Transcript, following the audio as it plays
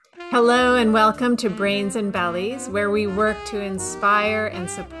Hello and welcome to Brains and Bellies, where we work to inspire and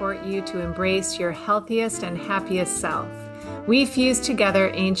support you to embrace your healthiest and happiest self. We fuse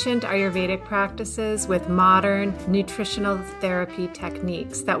together ancient Ayurvedic practices with modern nutritional therapy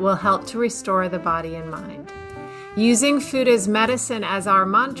techniques that will help to restore the body and mind. Using food as medicine as our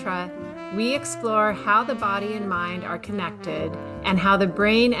mantra, we explore how the body and mind are connected and how the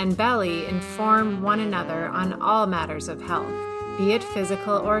brain and belly inform one another on all matters of health, be it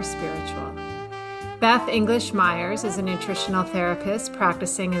physical or spiritual. Beth English Myers is a nutritional therapist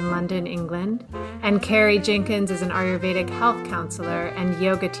practicing in London, England, and Carrie Jenkins is an Ayurvedic health counselor and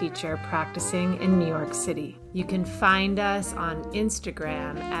yoga teacher practicing in New York City. You can find us on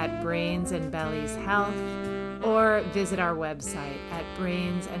Instagram at Brains and Bellies Health or visit our website at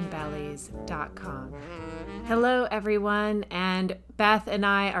brainsandbellies.com. Hello, everyone, and Beth and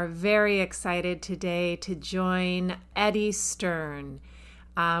I are very excited today to join Eddie Stern.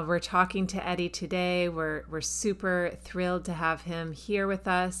 We're talking to Eddie today. We're super thrilled to have him here with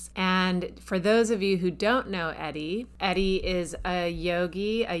us. And for those of you who don't know Eddie, Eddie is a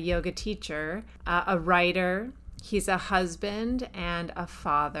yogi, a yoga teacher, a writer. He's a husband and a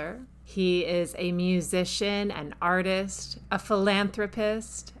father. He is a musician, an artist, a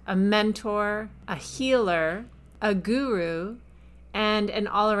philanthropist, a mentor, a healer, a guru, and an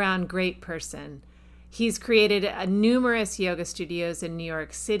all-around great person. He's created numerous yoga studios in New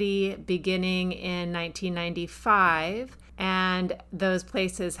York City beginning in 1995, and those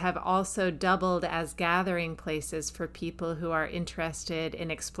places have also doubled as gathering places for people who are interested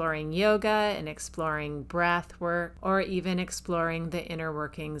in exploring yoga and exploring breath work, or even exploring the inner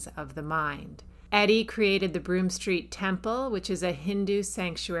workings of the mind. Eddie created the Broome Street Temple, which is a Hindu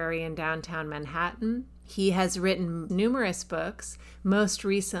sanctuary in downtown Manhattan. He has written numerous books, most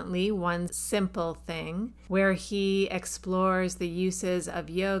recently One Simple Thing, where he explores the uses of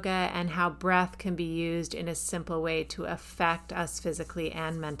yoga and how breath can be used in a simple way to affect us physically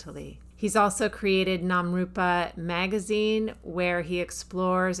and mentally. He's also created Namrupa magazine, where he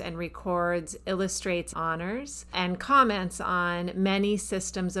explores and records, illustrates, honors, and comments on many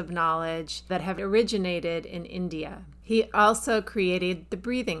systems of knowledge that have originated in India. He also created the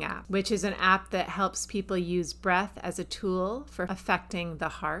Breathing app, which is an app that helps people use breath as a tool for affecting the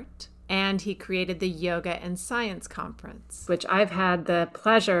heart. And he created the Yoga and Science Conference, which I've had the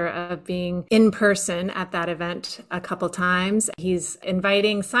pleasure of being in person at that event a couple times. He's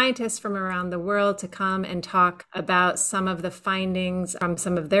inviting scientists from around the world to come and talk about some of the findings from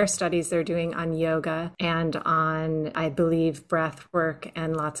some of their studies they're doing on yoga and on, I believe, breath work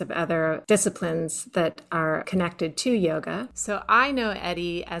and lots of other disciplines that are connected to yoga. So I know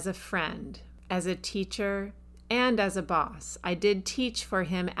Eddie as a friend, as a teacher, and as a boss. I did teach for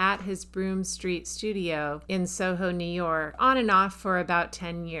him at his Broome Street studio in Soho, New York, on and off for about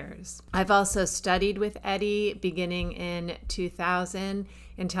 10 years. I've also studied with Eddie beginning in 2000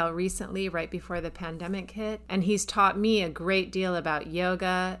 until recently, right before the pandemic hit. And he's taught me a great deal about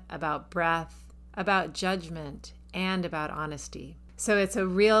yoga, about breath, about judgment, and about honesty. So it's a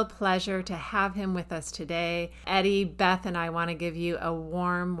real pleasure to have him with us today. Eddie, Beth, and I want to give you a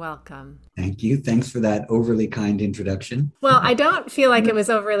warm welcome. Thank you. Thanks for that overly kind introduction. Well, I don't feel like it was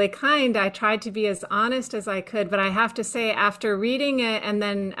overly kind. I tried to be as honest as I could, but I have to say, after reading it and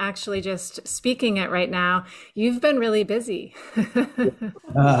then actually just speaking it right now, you've been really busy.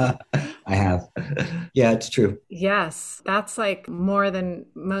 I have. Yeah, it's true. Yes, that's like more than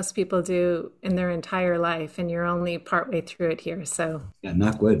most people do in their entire life, and you're only partway through it here. So, yeah,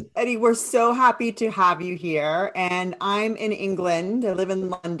 not good. Eddie, we're so happy to have you here. And I'm in England. I live in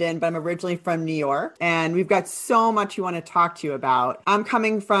London, but I'm originally from New York. And we've got so much we want to talk to you about. I'm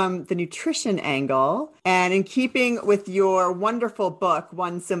coming from the nutrition angle. And in keeping with your wonderful book,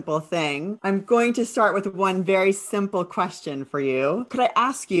 One Simple Thing, I'm going to start with one very simple question for you. Could I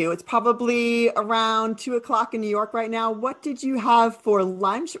ask you, it's probably around 2:00 in New York right now. What did you have for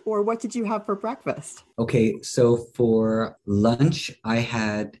lunch, or what did you have for breakfast? Okay, so for lunch, I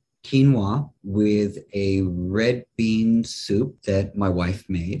had quinoa with a red bean soup that my wife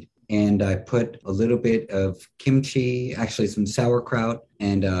made. And I put a little bit of kimchi, actually some sauerkraut,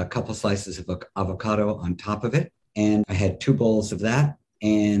 and a couple slices of avocado on top of it. And I had 2 bowls of that.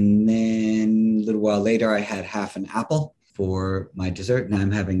 And then a little while later, I had half an apple for my dessert. Now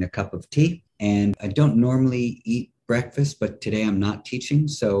I'm having a cup of tea. And I don't normally eat breakfast, but today I'm not teaching.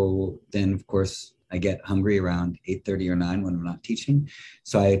 So then, of course, I get hungry around 8:30 or 9 when I'm not teaching.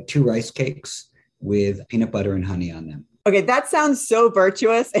 So I had 2 rice cakes with peanut butter and honey on them. Okay, that sounds so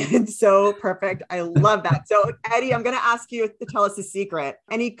virtuous and so perfect. I love that. So, Eddie, I'm going to ask you to tell us a secret.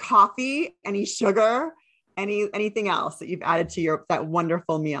 Any coffee, any sugar, anything else that you've added to that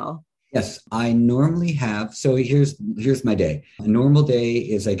wonderful meal? Yes, I normally have. So here's my day. A normal day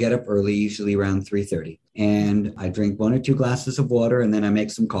is I get up early, usually around 3:30, and I drink 1 or 2 glasses of water, and then I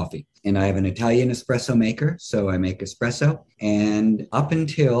make some coffee. And I have an Italian espresso maker, so I make espresso. And up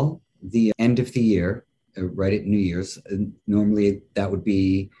until the end of the year, right at New Year's, normally that would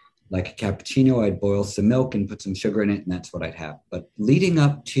be like a cappuccino. I'd boil some milk and put some sugar in it, and that's what I'd have. But leading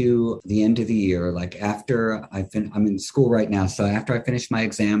up to the end of the year, like after I'm in school right now, so after I finished my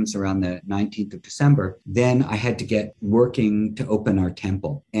exams around the 19th of December, then I had to get working to open our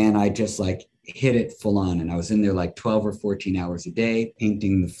temple, and I just like hit it full on. And I was in there like 12 or 14 hours a day,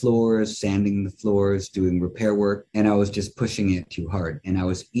 painting the floors, sanding the floors, doing repair work. And I was just pushing it too hard. And I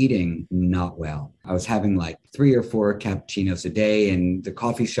was eating not well. I was having like 3 or 4 cappuccinos a day. And the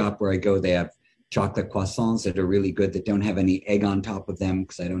coffee shop where I go, they have chocolate croissants that are really good that don't have any egg on top of them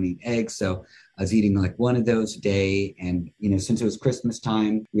because I don't eat eggs. So I was eating like one of those a day. And, since it was Christmas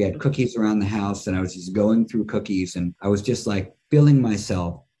time, we had cookies around the house and I was just going through cookies and I was just like filling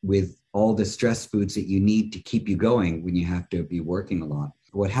myself with all the stress foods that you need to keep you going when you have to be working a lot.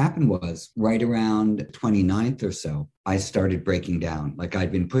 What happened was right around 29th or so, I started breaking down. Like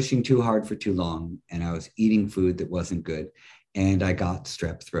I'd been pushing too hard for too long and I was eating food that wasn't good. And I got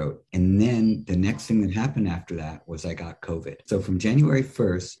strep throat. And then the next thing that happened after that was I got COVID. So from January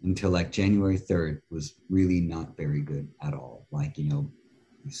 1st until like January 3rd was really not very good at all. Like,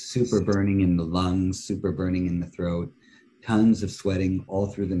 super burning in the lungs, super burning in the throat, tons of sweating all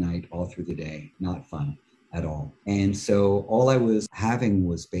through the night, all through the day. Not fun at all. And so all I was having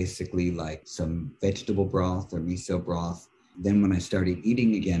was basically like some vegetable broth or miso broth. Then when I started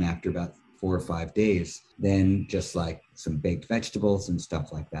eating again after about 4 or 5 days, then just like some baked vegetables and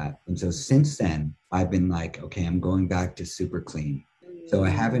stuff like that. And so since then, I've been like, okay, I'm going back to super clean. So I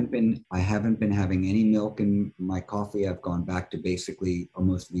haven't been having any milk in my coffee. I've gone back to basically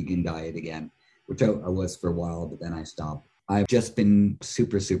almost vegan diet again, which I was for a while, but then I stopped. I've just been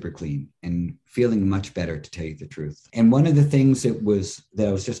super, super clean and feeling much better, to tell you the truth. And one of the things that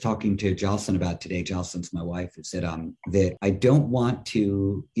I was just talking to Jocelyn about today, Jocelyn's my wife, is that I don't want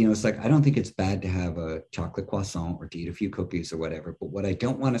to, it's like, I don't think it's bad to have a chocolate croissant or to eat a few cookies or whatever. But what I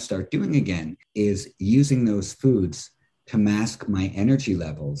don't want to start doing again is using those foods to mask my energy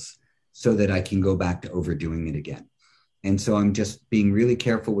levels so that I can go back to overdoing it again. And so I'm just being really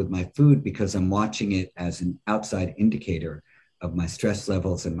careful with my food because I'm watching it as an outside indicator of my stress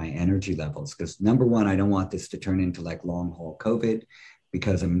levels and my energy levels. Because number one, I don't want this to turn into like long haul COVID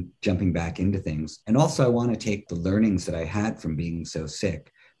because I'm jumping back into things. And also I want to take the learnings that I had from being so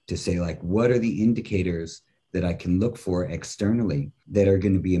sick to say like, what are the indicators that I can look for externally that are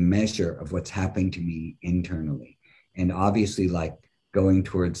going to be a measure of what's happening to me internally? And obviously like going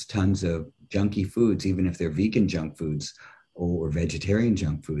towards tons of junky foods, even if they're vegan junk foods or vegetarian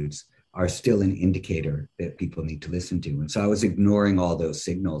junk foods, are still an indicator that people need to listen to. And so I was ignoring all those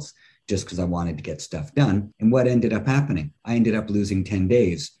signals just because I wanted to get stuff done. And what ended up happening? I ended up losing 10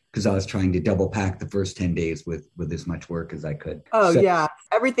 days because I was trying to double pack the first 10 days with as much work as I could. Oh, yeah.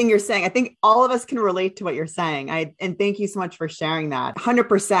 Everything you're saying, I think all of us can relate to what you're saying. And thank you so much for sharing that.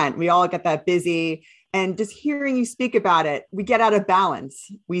 100%. We all get that busy. And just hearing you speak about it, we get out of balance.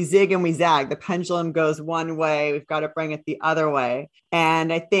 We zig and we zag. The pendulum goes one way. We've got to bring it the other way.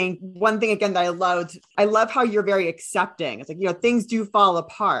 And I think one thing, again, that I love how you're very accepting. It's like, things do fall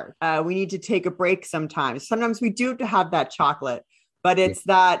apart. We need to take a break sometimes. Sometimes we do have to have that chocolate, but it's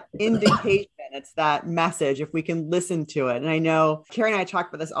that indication, it's that message, if we can listen to it. And I know Carrie and I talk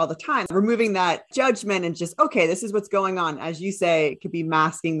about this all the time, removing that judgment and just, okay, this is what's going on. As you say, it could be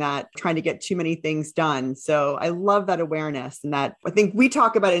masking that, trying to get too many things done. So I love that awareness. And that I think we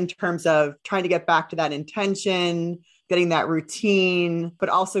talk about it in terms of trying to get back to that intention, getting that routine, but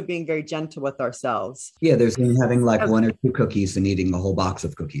also being very gentle with ourselves. Yeah, there's having like 1 or 2 cookies and eating a whole box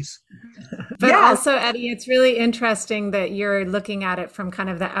of cookies. But also, Eddie, it's really interesting that you're looking at it from kind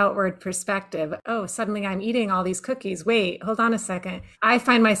of the outward perspective. Oh, suddenly I'm eating all these cookies. Wait, hold on a second. I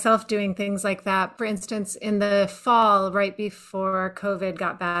find myself doing things like that. For instance, in the fall, right before COVID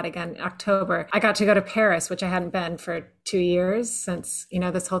got bad again, October, I got to go to Paris, which I hadn't been for 2 years since,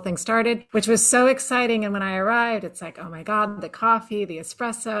 this whole thing started, which was so exciting. And when I arrived, it's like, oh my God, the coffee, the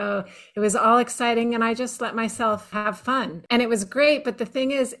espresso, it was all exciting. And I just let myself have fun. And it was great. But the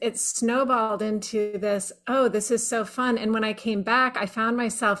thing is, it snowballed into this, oh, this is so fun. And when I came back, I found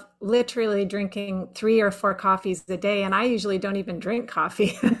myself literally drinking 3 or 4 coffees a day. And I usually don't even drink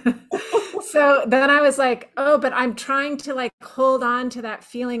coffee. So then I was like, oh, but I'm trying to like hold on to that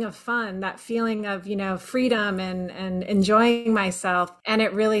feeling of fun, that feeling of, freedom and enjoying myself. And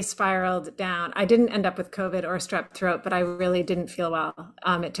it really spiraled down. I didn't end up with COVID or strep throat, but I really didn't feel well.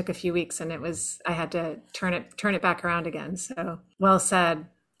 It took a few weeks and I had to turn it back around again. So well said.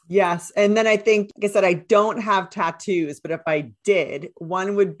 Yes. And then I think, like I said, I don't have tattoos, but if I did,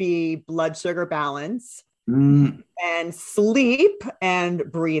 one would be blood sugar balance. And sleep and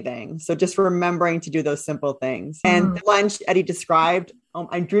breathing. So just remembering to do those simple things. And the lunch Eddie described,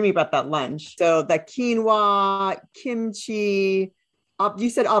 I'm dreaming about that lunch. So the quinoa, kimchi, you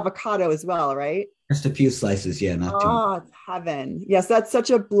said avocado as well, right? Just a few slices, yeah, not too much. Oh, it's heaven. Yes, that's such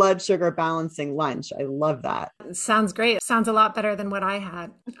a blood sugar balancing lunch. I love that. Sounds great. Sounds a lot better than what I had.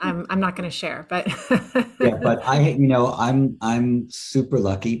 I'm not going to share, but Yeah, but I'm super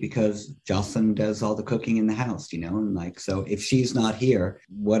lucky because Jocelyn does all the cooking in the house, and like, so if she's not here,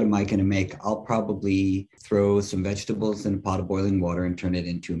 what am I going to make? I'll probably throw some vegetables in a pot of boiling water and turn it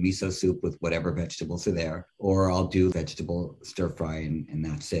into a miso soup with whatever vegetables are there, or I'll do vegetable stir fry and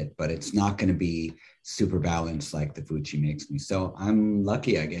that's it. But it's not going to be super balanced like the food she makes me. So I'm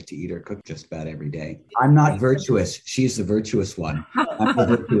lucky I get to eat her cook just about every day. I'm not virtuous. She's the virtuous one. I'm the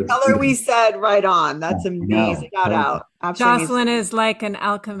virtuous Color we said right on. That's amazing. Shout out. Absolutely. Jocelyn is like an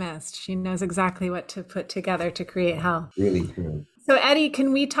alchemist. She knows exactly what to put together to create health. Really true. So Eddie,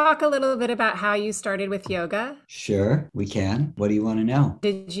 can we talk a little bit about how you started with yoga? Sure, we can. What do you want to know?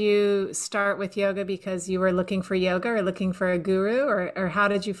 Did you start with yoga because you were looking for yoga or looking for a guru, or how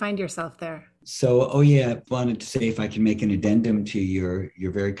did you find yourself there? So, I wanted to say if I can make an addendum to your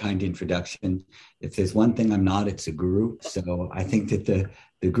very kind introduction. If there's one thing I'm not, it's a guru. So I think that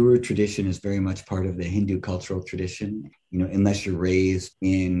the guru tradition is very much part of the Hindu cultural tradition. Unless you're raised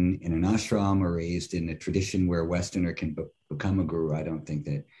in an ashram or raised in a tradition where a Westerner can become a guru, I don't think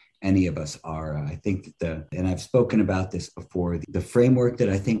that any of us are. I think that and I've spoken about this before, the framework that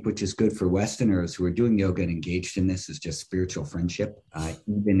I think which is good for Westerners who are doing yoga and engaged in this is just spiritual friendship.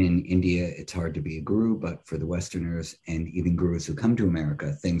 Even in India, it's hard to be a guru, but for the Westerners and even gurus who come to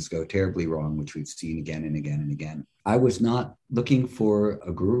America, things go terribly wrong, which we've seen again and again and again. I was not looking for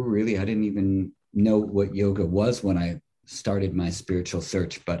a guru, really. I didn't even know what yoga was when I started my spiritual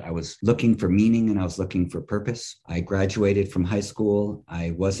search, but I was looking for meaning and I was looking for purpose. I graduated from high school.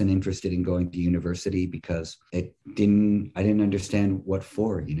 I wasn't interested in going to university because I didn't understand what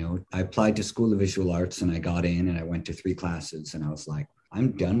for, I applied to School of Visual Arts and I got in and I went to 3 classes and I was like,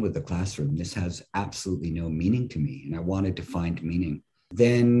 I'm done with the classroom. This has absolutely no meaning to me. And I wanted to find meaning.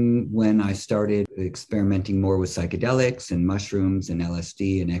 Then when I started experimenting more with psychedelics and mushrooms and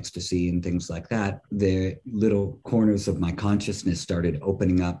LSD and ecstasy and things like that, the little corners of my consciousness started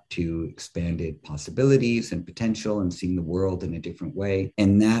opening up to expanded possibilities and potential and seeing the world in a different way.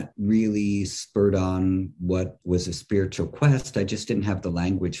 And that really spurred on what was a spiritual quest. I just didn't have the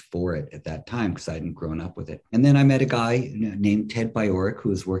language for it at that time because I hadn't grown up with it. And then I met a guy named Ted Bioric who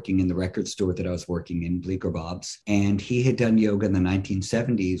was working in the record store that I was working in, Bleecker Bob's. And he had done yoga in the 1970s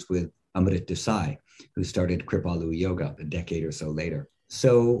with Amrit Desai, who started Kripalu Yoga a decade or so later.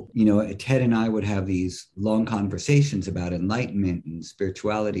 So, Ted and I would have these long conversations about enlightenment and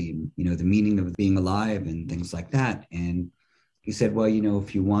spirituality and, the meaning of being alive and things like that. And he said, well,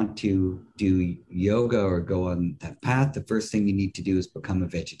 if you want to do yoga or go on that path, the first thing you need to do is become a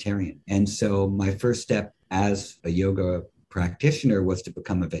vegetarian. And so my first step as a yoga practitioner was to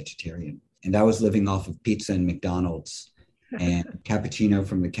become a vegetarian. And I was living off of pizza and McDonald's and cappuccino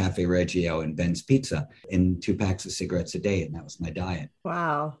from the Cafe Reggio and Ben's Pizza and 2 packs of cigarettes a day. And that was my diet.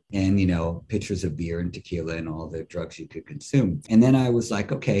 Wow. And, pitchers of beer and tequila and all the drugs you could consume. And then I was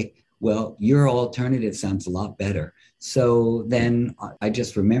like, okay, well, your alternative sounds a lot better. So then I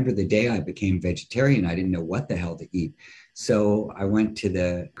just remember the day I became vegetarian, I didn't know what the hell to eat. So I went to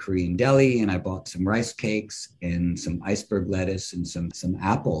the Korean deli and I bought some rice cakes and some iceberg lettuce and some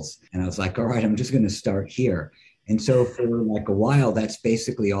apples. And I was like, all right, I'm just going to start here. And so for like a while, that's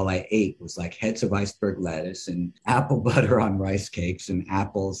basically all I ate was like heads of iceberg lettuce and apple butter on rice cakes and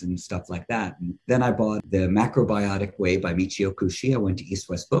apples and stuff like that. And then I bought The Macrobiotic Way by Michio Kushi. I went to East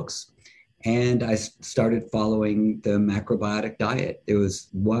West Books and I started following the macrobiotic diet. There was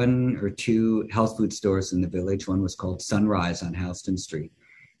 1 or 2 health food stores in the village. One was called Sunrise on Houston Street.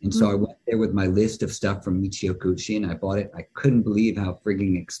 And so I went there with my list of stuff from Michio Kushi and I bought it. I couldn't believe how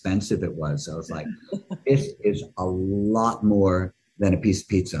frigging expensive it was. I was like, this is a lot more than a piece of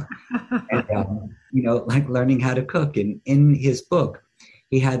pizza. And, like learning how to cook. And in his book,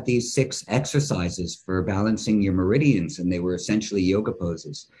 he had these 6 exercises for balancing your meridians, and they were essentially yoga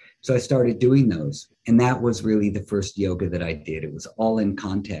poses. So I started doing those. And that was really the first yoga that I did. It was all in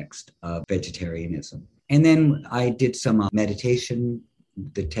context of vegetarianism. And then I did some meditation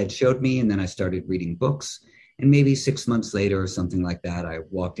that Ted showed me. And then I started reading books. And maybe 6 months later or something like that, I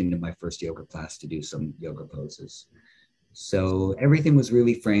walked into my first yoga class to do some yoga poses. So everything was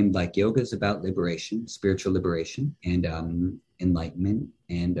really framed like yoga is about liberation, spiritual liberation, and enlightenment.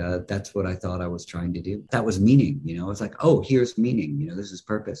 And that's what I thought I was trying to do. That was meaning, I was like, oh, here's meaning, this is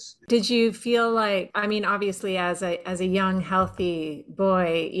purpose. Did you feel like, I mean, obviously as a young, healthy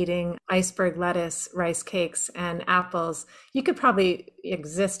boy eating iceberg lettuce, rice cakes, and apples, you could probably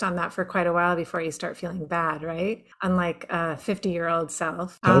exist on that for quite a while before you start feeling bad, right? Unlike a 50-year-old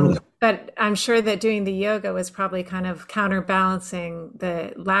self. Totally. But I'm sure that doing the yoga was probably kind of counterbalancing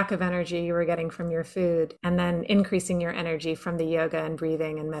the lack of energy you were getting from your food and then increasing your energy from the yoga and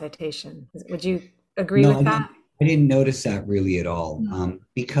breathing and meditation. Would you agree with that? I didn't notice that really at all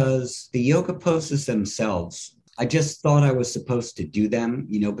because the yoga poses themselves, I just thought I was supposed to do them,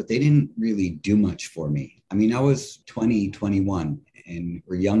 but they didn't really do much for me. I mean, I was 20, 21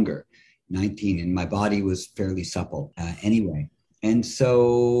 or younger, 19, and my body was fairly supple anyway. And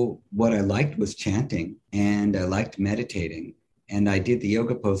so what I liked was chanting and I liked meditating. And I did the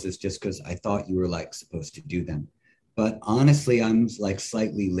yoga poses just because I thought you were supposed to do them. But honestly, I'm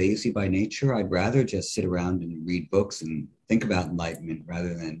slightly lazy by nature. I'd rather just sit around and read books and think about enlightenment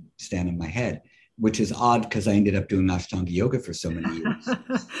rather than stand in my head, which is odd because I ended up doing Ashtanga yoga for so many years.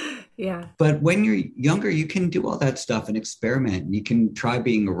 Yeah. But when you're younger, you can do all that stuff and experiment. And you can try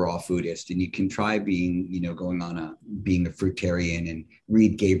being a raw foodist and you can try being, being a fruitarian and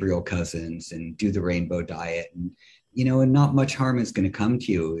read Gabriel Cousins and do the rainbow diet. And, and not much harm is going to come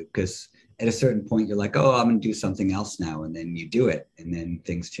to you because at a certain point, you're like, oh, I'm going to do something else now. And then you do it and then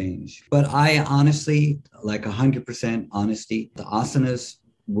things change. But I honestly, 100% honesty, the asanas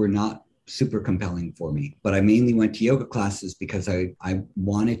were not super compelling for me. But I mainly went to yoga classes because I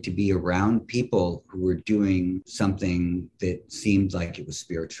wanted to be around people who were doing something that seemed like it was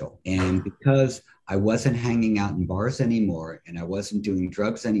spiritual. And because I wasn't hanging out in bars anymore and I wasn't doing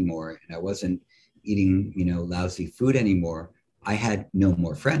drugs anymore and I wasn't eating, lousy food anymore, I had no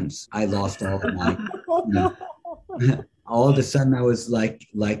more friends. I lost all of my, all of a sudden I was like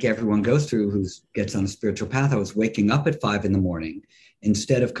everyone goes through who gets on a spiritual path. I was waking up at 5 a.m.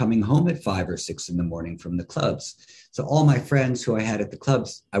 instead of coming home at 5 or 6 a.m. from the clubs. So all my friends who I had at the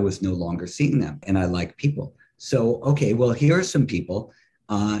clubs, I was no longer seeing them and I like people. So, okay, well, here are some people,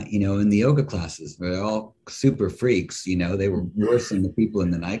 in the yoga classes. They're all super freaks, they were worse than the people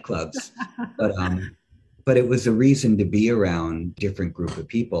in the nightclubs. But it was a reason to be around different group of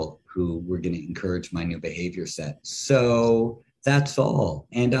people who were going to encourage my new behavior set. So that's all.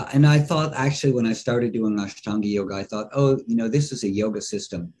 And I thought actually when I started doing Ashtanga yoga, I thought, this is a yoga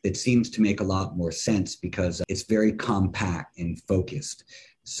system that seems to make a lot more sense because it's very compact and focused.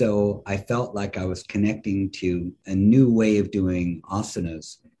 So I felt like I was connecting to a new way of doing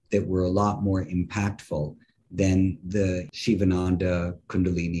asanas that were a lot more impactful than the Shivananda,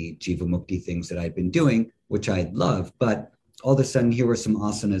 Kundalini, Jivamukti things that I'd been doing, which I loved. But all of a sudden, here were some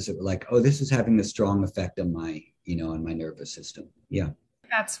asanas that were like, oh, this is having a strong effect on my, on my nervous system. Yeah.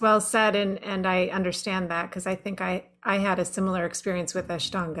 That's well said. And I understand that because I think I had a similar experience with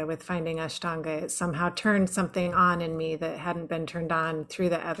Ashtanga, with finding Ashtanga. It somehow turned something on in me that hadn't been turned on through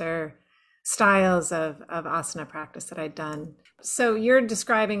the other styles of asana practice that I'd done. So you're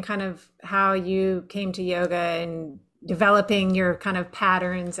describing kind of how you came to yoga and developing your kind of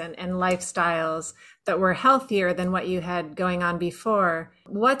patterns and lifestyles that were healthier than what you had going on before.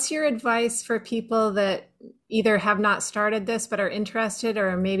 What's your advice for people that either have not started this but are interested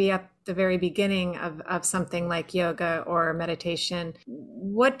or maybe at the very beginning of something like yoga or meditation?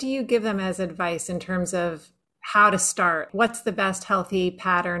 What do you give them as advice in terms of how to start? What's the best healthy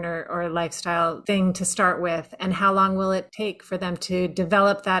pattern or lifestyle thing to start with? And how long will it take for them to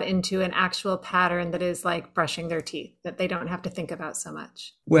develop that into an actual pattern that is like brushing their teeth, that they don't have to think about so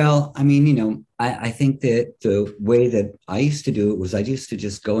much? Well, I mean, I think that the way that I used to do it was I used to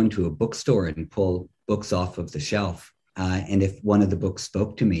just go into a bookstore and pull books off of the shelf. And if one of the books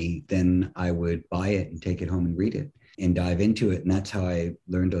spoke to me, then I would buy it and take it home and read it and dive into it. And that's how I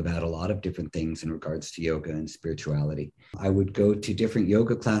learned about a lot of different things in regards to yoga and spirituality. I would go to different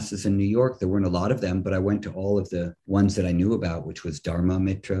yoga classes in New York. There weren't a lot of them, but I went to all of the ones that I knew about, which was Dharma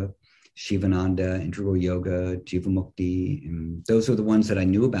Mitra, Shivananda, Integral Yoga, Jivamukti. And those are the ones that I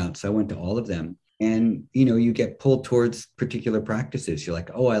knew about. So I went to all of them. And, you get pulled towards particular practices. You're like,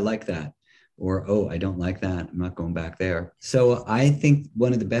 oh, I like that. Or, oh, I don't like that. I'm not going back there. So I think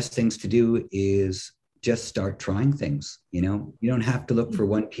one of the best things to do is just start trying things. You don't have to look for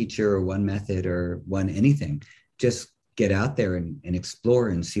one teacher or one method or one anything. Just get out there and explore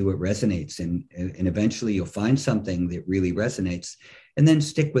and see what resonates. And eventually you'll find something that really resonates, and then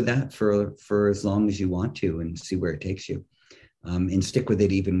stick with that for as long as you want to and see where it takes you. And stick with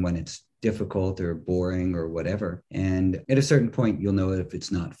it even when it's difficult or boring or whatever. And at a certain point, you'll know if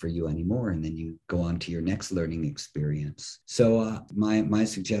it's not for you anymore, and then you go on to your next learning experience. So my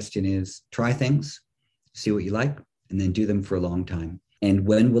suggestion is try things, see what you like, and then do them for a long time. And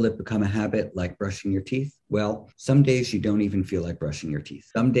when will it become a habit, like brushing your teeth? Well, some days you don't even feel like brushing your teeth.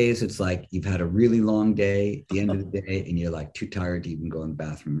 Some days it's like you've had a really long day at the end of the day and you're like too tired to even go in the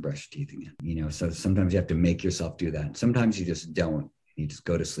bathroom and brush your teeth again. So sometimes you have to make yourself do that. Sometimes you just don't. You just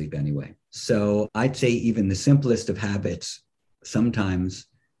go to sleep anyway. So I'd say even the simplest of habits, sometimes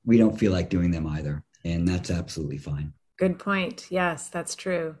we don't feel like doing them either. And that's absolutely fine. Good point. Yes, that's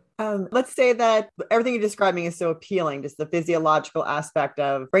true. Let's say that everything you're describing is so appealing, just the physiological aspect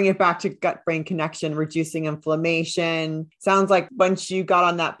of bringing it back to gut-brain connection, reducing inflammation. Sounds like once you got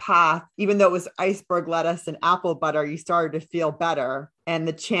on that path, even though it was iceberg lettuce and apple butter, you started to feel better. And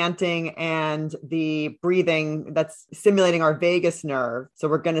the chanting and the breathing, that's stimulating our vagus nerve. So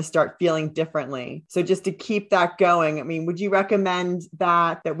we're going to start feeling differently. So just to keep that going, I mean, would you recommend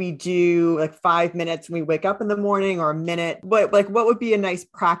that we do like 5 minutes when we wake up in the morning, or a minute? What would be a nice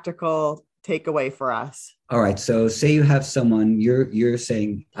practical takeaway for us? All right. So say you have someone, you're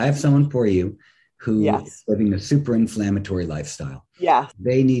saying, I have someone for you who is living a super inflammatory lifestyle. Yes.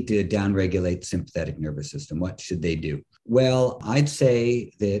 They need to downregulate the sympathetic nervous system. What should they do? Well, I'd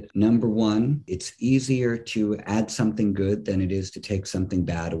say that number one, it's easier to add something good than it is to take something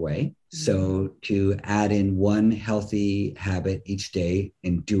bad away. So to add in one healthy habit each day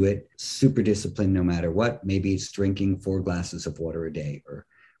and do it super disciplined no matter what, maybe it's drinking 4 glasses of water a day or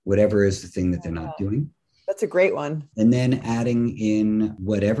whatever is the thing that they're not doing. That's a great one. And then adding in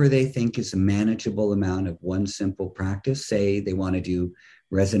whatever they think is a manageable amount of one simple practice. Say they want to do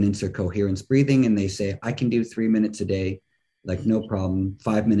resonance or coherence breathing, and they say, I can do 3 minutes a day, like no problem.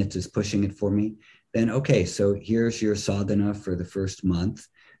 5 minutes is pushing it for me. Then, okay, so here's your sadhana for the first month.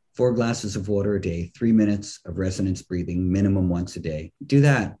 4 glasses of water a day, 3 minutes of resonance breathing, minimum once a day. Do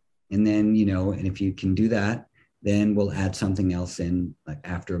that. And then, and if you can do that, then we'll add something else in like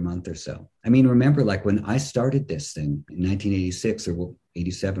after a month or so. I mean, remember, like when I started this thing in 1986 or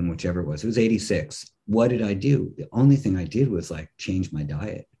 87, whichever it was 86. What did I do? The only thing I did was like change my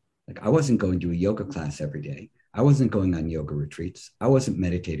diet. Like I wasn't going to a yoga class every day. I wasn't going on yoga retreats. I wasn't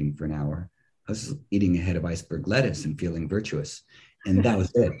meditating for an hour. I was eating a head of iceberg lettuce and feeling virtuous. And that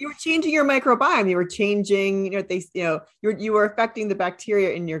was it. You were changing your microbiome. You were changing, you were affecting the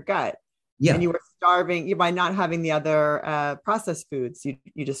bacteria in your gut. Yeah. And you were starving by not having the other processed foods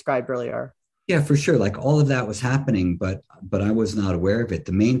you described earlier. Yeah, for sure. Like all of that was happening, but I was not aware of it.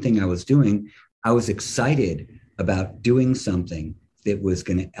 The main thing I was doing, I was excited about doing something that was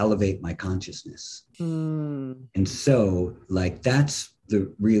going to elevate my consciousness. And so like, that's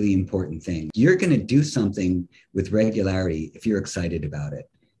the really important thing. You're going to do something with regularity if you're excited about it.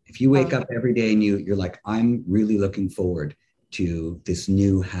 If you wake up every day and you're like, I'm really looking forward to this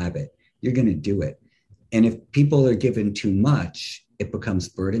new habit, you're going to do it. And if people are given too much, it becomes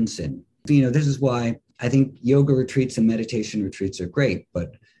burdensome. This is why I think yoga retreats and meditation retreats are great.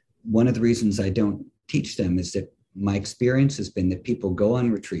 But one of the reasons I don't teach them is that my experience has been that people go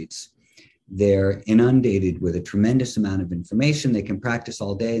on retreats. They're inundated with a tremendous amount of information. They can practice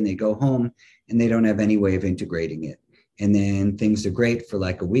all day and they go home and they don't have any way of integrating it. And then things are great for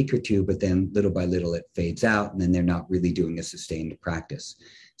like a week or two, but then little by little it fades out and then they're not really doing a sustained practice.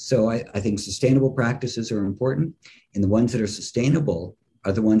 So I think sustainable practices are important, and the ones that are sustainable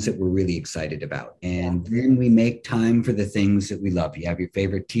are the ones that we're really excited about. And then we make time for the things that we love. You have your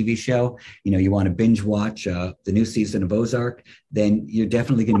favorite TV show, you want to binge watch the new season of Ozark, then you're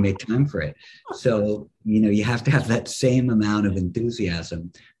definitely going to make time for it. So, you have to have that same amount of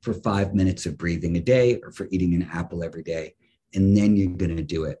enthusiasm for 5 minutes of breathing a day or for eating an apple every day, and then you're going to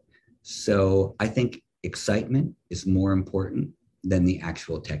do it. So I think excitement is more important than the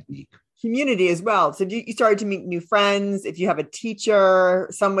actual technique. Community as well. So you started to meet new friends. If you have a teacher,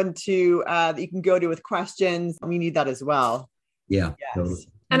 someone to that you can go to with questions, we need that as well. Yeah. Yes.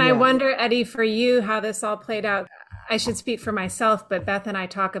 Totally. And I wonder, Eddie, for you, how this all played out. I should speak for myself, but Beth and I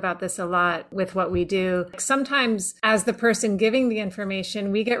talk about this a lot with what we do. Sometimes as the person giving the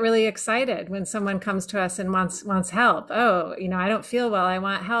information, we get really excited when someone comes to us and wants help. Oh, I don't feel well. I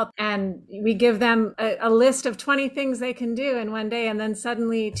want help. And we give them a list of 20 things they can do in one day. And then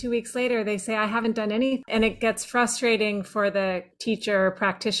suddenly 2 weeks later, they say, I haven't done anything. And it gets frustrating for the teacher or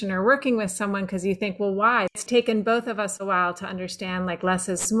practitioner working with someone because you think, well, why? It's taken both of us a while to understand like less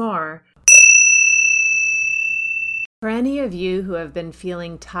is more. For any of you who have been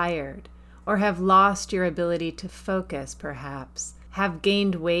feeling tired or have lost your ability to focus, perhaps, have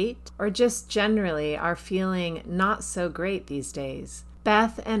gained weight, or just generally are feeling not so great these days,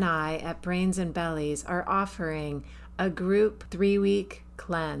 Beth and I at Brains and Bellies are offering a group 3-week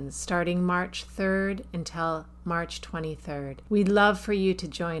cleanse starting March 3rd until March 23rd. We'd love for you to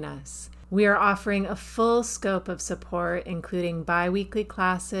join us. We are offering a full scope of support, including bi-weekly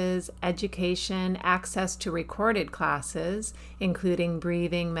classes, education, access to recorded classes, including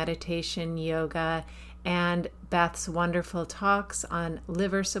breathing, meditation, yoga, and Beth's wonderful talks on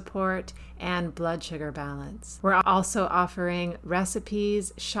liver support and blood sugar balance. We're also offering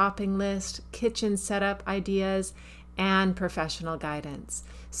recipes, shopping list, kitchen setup ideas, and professional guidance.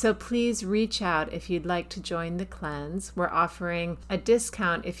 So please reach out if you'd like to join the cleanse. We're offering a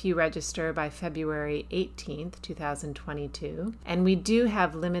discount if you register by February 18th, 2022. And we do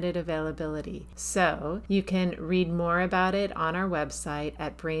have limited availability. So you can read more about it on our website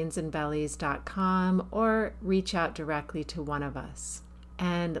at brainsandbellies.com or reach out directly to one of us.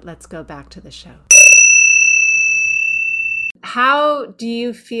 And let's go back to the show. How do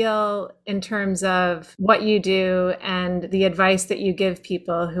you feel in terms of what you do and the advice that you give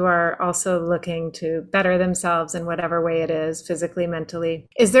people who are also looking to better themselves in whatever way it is, physically, mentally?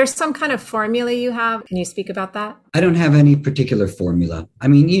 Is there some kind of formula you have? Can you speak about that? I don't have any particular formula. I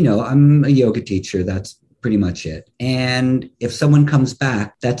mean, I'm a yoga teacher. That's pretty much it. And if someone comes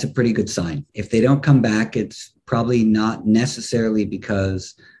back, that's a pretty good sign. If they don't come back, it's probably not necessarily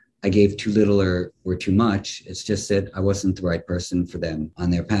because I gave too little or too much. It's just that I wasn't the right person for them on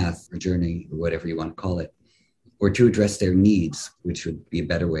their path or journey or whatever you want to call it, or to address their needs, which would be a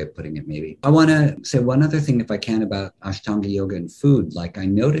better way of putting it maybe. I want to say one other thing, if I can, about Ashtanga yoga and food. Like I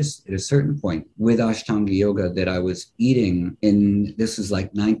noticed at a certain point with Ashtanga yoga that I was eating this was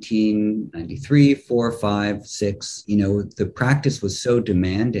like 1993, 4, 5, 6, the practice was so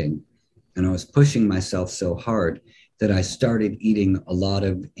demanding and I was pushing myself so hard that I started eating a lot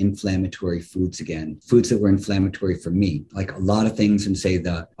of inflammatory foods again, foods that were inflammatory for me, like a lot of things in, say,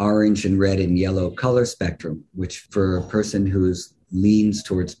 the orange and red and yellow color spectrum, which for a person who's leans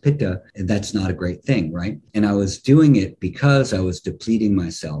towards pitta, that's not a great thing, right? And I was doing it because I was depleting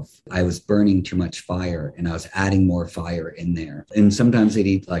myself. I was burning too much fire and I was adding more fire in there. And sometimes I'd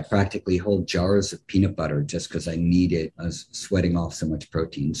eat like practically whole jars of peanut butter just because I was sweating off so much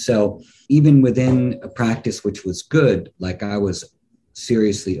protein. So even within a practice which was good, like I was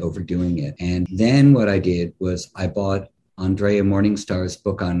seriously overdoing it. And then what I did was I bought Andrea Morningstar's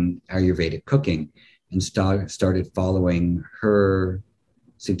book on Ayurvedic cooking and started following her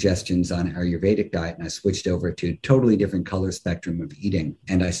suggestions on Ayurvedic diet. And I switched over to a totally different color spectrum of eating.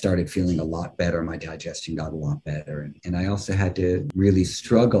 And I started feeling a lot better. My digestion got a lot better. And I also had to really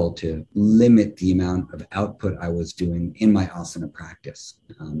struggle to limit the amount of output I was doing in my asana practice.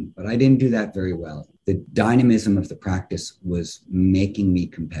 But I didn't do that very well. The dynamism of the practice was making me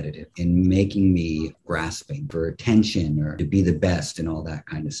competitive and making me grasping for attention or to be the best and all that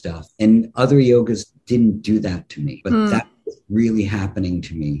kind of stuff. And other yogas didn't do that to me, but that was really happening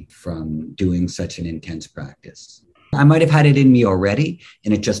to me from doing such an intense practice. I might have had it in me already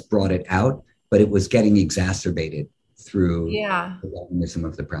and it just brought it out, but it was getting exacerbated through the dynamism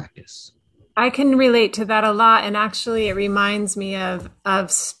of the practice. I can relate to that a lot. And actually, it reminds me of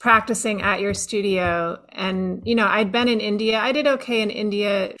practicing at your studio. And, I'd been in India. I did okay in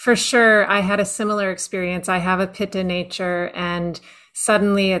India. For sure, I had a similar experience. I have a pitta nature and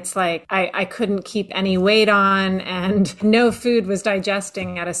suddenly it's like I couldn't keep any weight on and no food was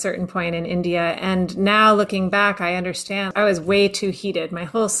digesting at a certain point in India. And now looking back, I understand I was way too heated. My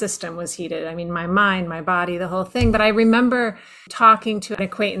whole system was heated. I mean, my mind, my body, the whole thing. But I remember talking to an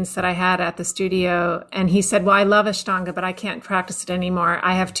acquaintance that I had at the studio and he said, well, I love Ashtanga, but I can't practice it anymore.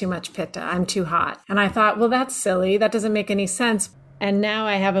 I have too much pitta. I'm too hot. And I thought, well, that's silly. That doesn't make any sense. And now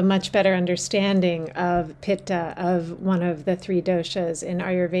I have a much better understanding of pitta, of one of the 3 doshas in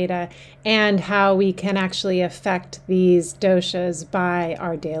Ayurveda, and how we can actually affect these doshas by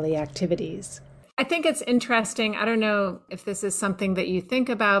our daily activities. I think it's interesting. I don't know if this is something that you think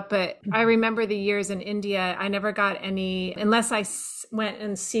about, but I remember the years in India, I never got any, unless I went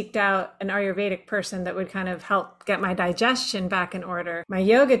and seeked out an Ayurvedic person that would kind of help get my digestion back in order. My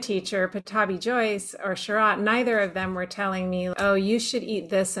yoga teacher, Patabi Joyce or Sharat, neither of them were telling me, oh, you should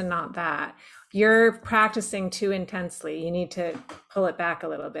eat this and not that. You're practicing too intensely. You need to pull it back a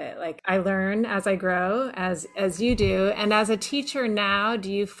little bit. Like, I learn as I grow, as you do. And as a teacher now, do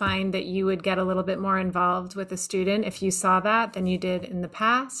you find that you would get a little bit more involved with a student if you saw that than you did in the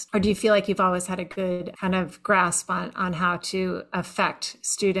past? Or do you feel like you've always had a good kind of grasp on how to affect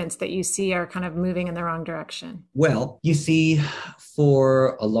students that you see are kind of moving in the wrong direction? Well, you see,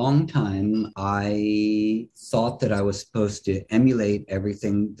 for a long time, I thought that I was supposed to emulate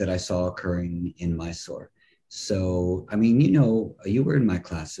everything that I saw occurring in Mysore. So, I mean, you were in my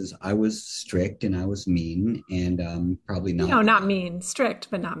classes. I was strict and I was mean and probably not. No, not mean, strict,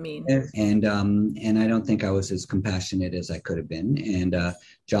 but not mean. And I don't think I was as compassionate as I could have been. And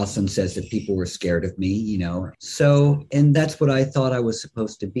Jocelyn says that people were scared of me. So, and that's what I thought I was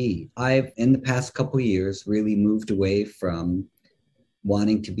supposed to be. I've, in the past couple of years, really moved away from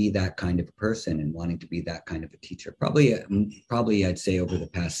wanting to be that kind of a person and wanting to be that kind of a teacher. Probably I'd say over the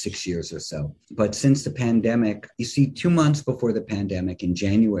past 6 years or so. But since the pandemic, you see, 2 months before the pandemic, in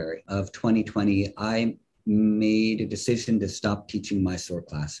January of 2020, I made a decision to stop teaching Mysore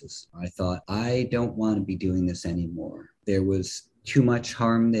classes. I thought, I don't want to be doing this anymore. There was too much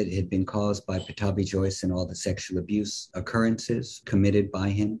harm that had been caused by Patabi Joyce and all the sexual abuse occurrences committed by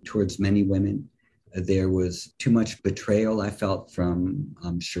him towards many women. There was too much betrayal I felt from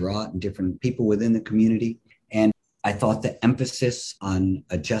Sharat and different people within the community. And I thought the emphasis on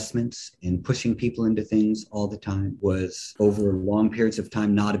adjustments and pushing people into things all the time was, over long periods of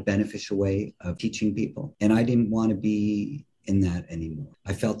time, not a beneficial way of teaching people. And I didn't want to be in that anymore.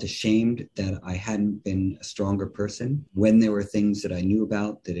 I felt ashamed that I hadn't been a stronger person when there were things that I knew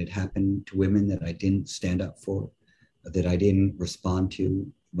about that had happened to women that I didn't stand up for, that I didn't respond to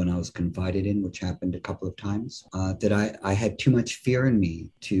when I was confided in, which happened a couple of times, that I had too much fear in me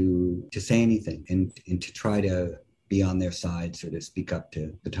to say anything and to try to be on their sides or to speak up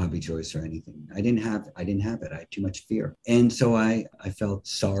to Patabi Joyce or anything. I didn't have it. I had too much fear. And so I felt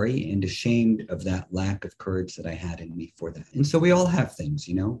sorry and ashamed of that lack of courage that I had in me for that. And so we all have things,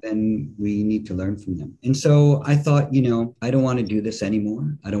 and we need to learn from them. And so I thought, I don't want to do this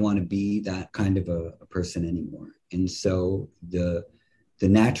anymore. I don't want to be that kind of a person anymore. And so the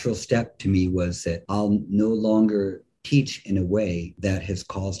natural step to me was that I'll no longer teach in a way that has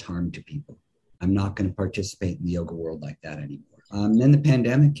caused harm to people. I'm not going to participate in the yoga world like that anymore. Then the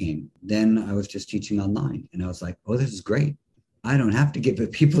pandemic came. Then I was just teaching online. And I was like, oh, this is great. I don't have to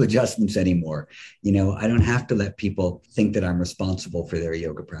give people adjustments anymore. I don't have to let people think that I'm responsible for their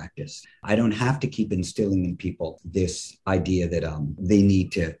yoga practice. I don't have to keep instilling in people this idea that they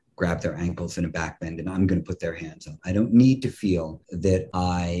need to grab their ankles in a back bend and I'm going to put their hands on. I don't need to feel that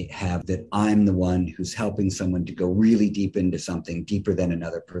I'm the one who's helping someone to go really deep into something deeper than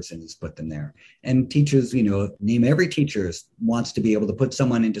another person who's put them there. And teachers, name every teacher wants to be able to put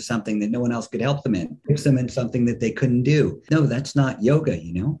someone into something that no one else could help them in, fix them in something that they couldn't do. No, that's not yoga,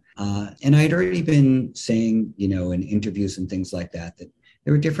 And I'd already been saying, in interviews and things like that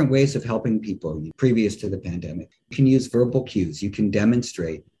there were different ways of helping people previous to the pandemic. You can use verbal cues. You can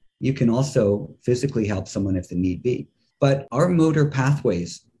demonstrate. You can also physically help someone if the need be. But our motor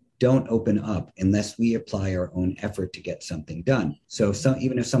pathways don't open up unless we apply our own effort to get something done. So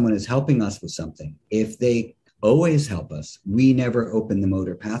even if someone is helping us with something, if they always help us, we never open the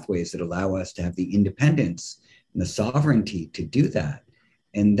motor pathways that allow us to have the independence and the sovereignty to do that.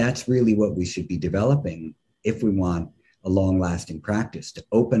 And that's really what we should be developing if we want a long-lasting practice, to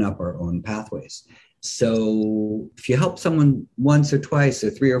open up our own pathways. So if you help someone once or twice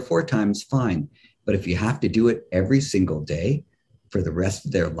or 3 or 4 times, fine. But if you have to do it every single day for the rest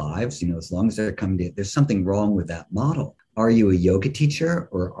of their lives, as long as they're coming to, there's something wrong with that model. Are you a yoga teacher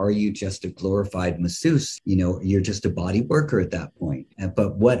or are you just a glorified masseuse? You're just a body worker at that point.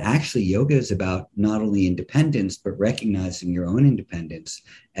 But what actually yoga is about, not only independence, but recognizing your own independence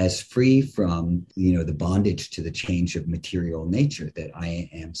as free from, the bondage to the change of material nature, that I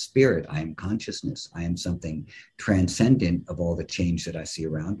am spirit, I am consciousness, I am something transcendent of all the change that I see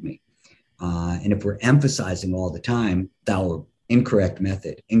around me. And if we're emphasizing all the time, incorrect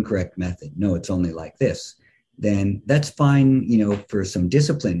method, no, it's only like this, then that's fine, for some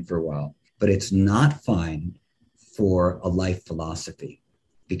discipline for a while, but it's not fine for a life philosophy,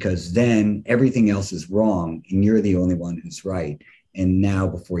 because then everything else is wrong and you're the only one who's right. And now,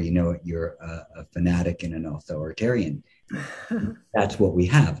 before you know it, you're a fanatic and an authoritarian. That's what we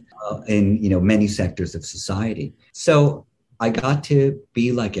have in many sectors of society. So I got to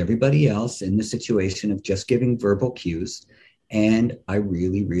be like everybody else in the situation of just giving verbal cues. And I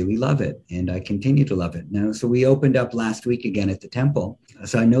really, really love it. And I continue to love it. Now, so we opened up last week again at the temple.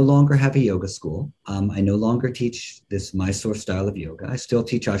 So I no longer have a yoga school. I no longer teach this Mysore style of yoga. I still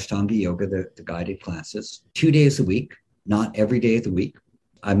teach Ashtanga yoga, the guided classes, 2 days a week, not every day of the week.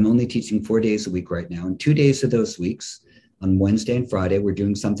 I'm only teaching 4 days a week right now. And 2 days of those weeks, on Wednesday and Friday, we're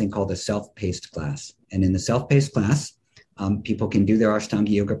doing something called a self-paced class. And in the self-paced class, people can do their Ashtanga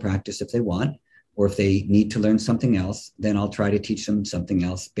yoga practice if they want, or if they need to learn something else, then I'll try to teach them something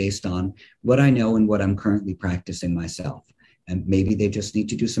else based on what I know and what I'm currently practicing myself. And maybe they just need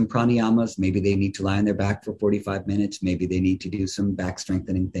to do some pranayamas. Maybe they need to lie on their back for 45 minutes. Maybe they need to do some back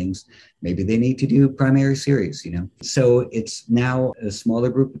strengthening things. Maybe they need to do primary series, So it's now a smaller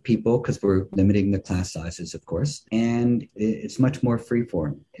group of people because we're limiting the class sizes, of course. And it's much more free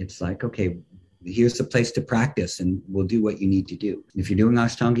form. It's like, okay, here's the place to practice and we'll do what you need to do. If you're doing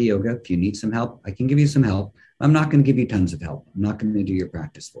Ashtanga yoga, if you need some help, I can give you some help. I'm not going to give you tons of help. I'm not going to do your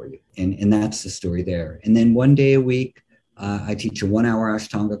practice for you. And that's the story there. And then 1 day a week, I teach a 1-hour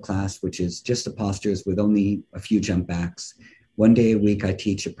Ashtanga class, which is just the postures with only a few jump backs. 1 day a week, I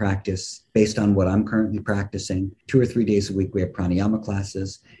teach a practice based on what I'm currently practicing. 2 or 3 days a week, we have pranayama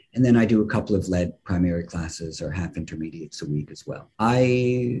classes. And then I do a couple of led primary classes or half intermediates a week as well.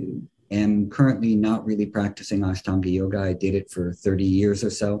 I am currently not really practicing Ashtanga yoga. I did it for 30 years or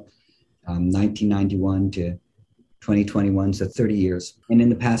so, 1991 to 2021, so 30 years. And in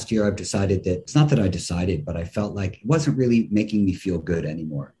the past year, I've decided that it's not that I decided, but I felt like it wasn't really making me feel good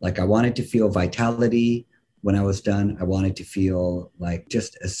anymore. Like I wanted to feel vitality when I was done. I wanted to feel like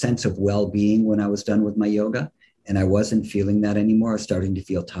just a sense of well-being when I was done with my yoga. And I wasn't feeling that anymore. I was starting to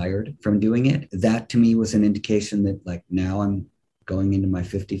feel tired from doing it. That to me was an indication that like now I'm going into my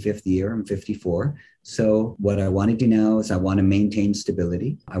 55th year. I'm 54. So what I want to do now is I want to maintain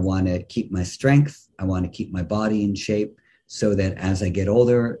stability. I want to keep my strength. I want to keep my body in shape so that as I get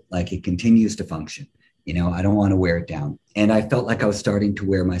older, like it continues to function. I don't want to wear it down. And I felt like I was starting to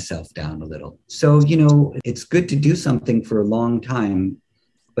wear myself down a little. So, it's good to do something for a long time.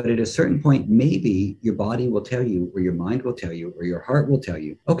 But at a certain point, maybe your body will tell you, or your mind will tell you, or your heart will tell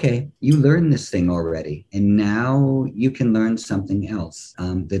you, okay, you learned this thing already. And now you can learn something else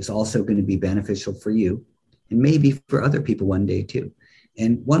that's also going to be beneficial for you and maybe for other people one day too.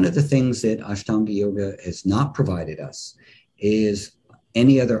 And one of the things that Ashtanga Yoga has not provided us is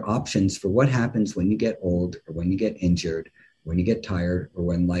any other options for what happens when you get old or when you get injured, when you get tired, or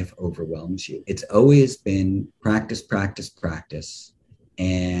when life overwhelms you. It's always been practice, practice, practice.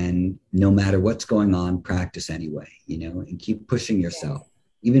 And no matter what's going on, practice anyway, and keep pushing yourself.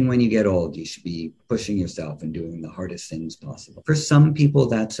 Even when you get old, you should be pushing yourself and doing the hardest things possible. For some people,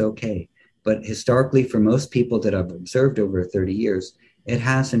 that's okay. But historically, for most people that I've observed over 30 years, it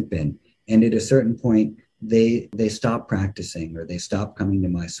hasn't been. And at a certain point, they stop practicing or they stop coming to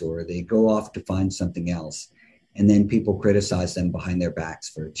Mysore, or they go off to find something else. And then people criticize them behind their backs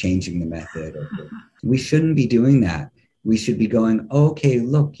for changing the method. We shouldn't be doing that. We should be going, okay,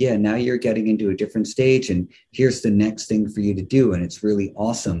 look, yeah, now you're getting into a different stage and here's the next thing for you to do. And it's really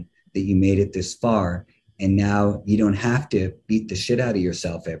awesome that you made it this far. And now you don't have to beat the shit out of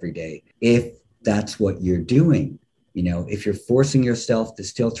yourself every day if that's what you're doing. If you're forcing yourself to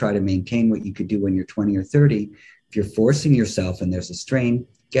still try to maintain what you could do when you're 20 or 30, if you're forcing yourself and there's a strain,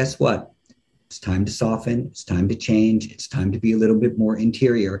 guess what? It's time to soften. It's time to change. It's time to be a little bit more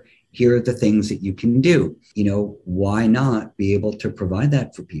interior. Here are the things that you can do. Why not be able to provide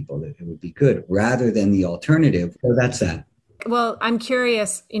that for people? That it would be good rather than the alternative. So that's that. Well, I'm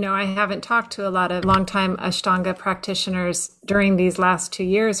curious, I haven't talked to a lot of longtime Ashtanga practitioners during these last 2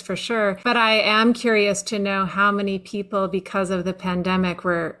 years for sure, but I am curious to know how many people, because of the pandemic,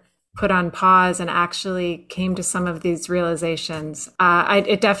 were put on pause and actually came to some of these realizations.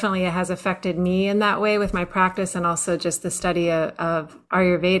 It definitely has affected me in that way with my practice, and also just the study of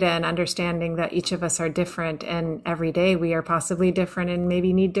Ayurveda and understanding that each of us are different, and every day we are possibly different and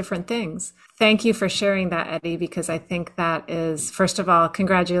maybe need different things. Thank you for sharing that, Eddie, because I think that is, first of all,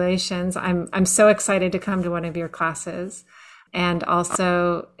 congratulations. I'm so excited to come to one of your classes. And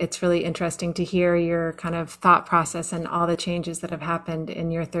also, it's really interesting to hear your kind of thought process and all the changes that have happened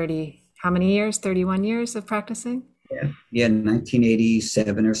in your 31 years of practicing? Yeah,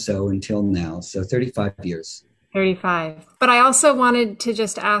 1987 or so until now. So 35 years. 35. But I also wanted to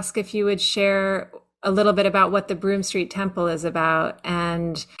just ask if you would share a little bit about what the Broome Street Temple is about.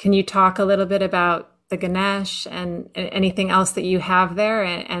 And can you talk a little bit about the Ganesh and anything else that you have there?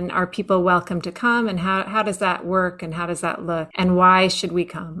 And are people welcome to come? And how does that work? And how does that look? And why should we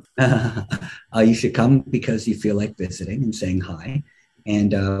come? You should come because you feel like visiting and saying hi.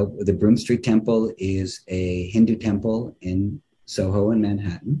 And the Broome Street Temple is a Hindu temple in Soho in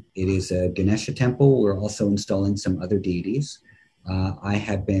Manhattan. It is a Ganesha temple. We're also installing some other deities. I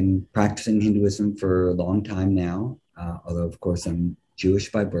have been practicing Hinduism for a long time now, although, of course, I'm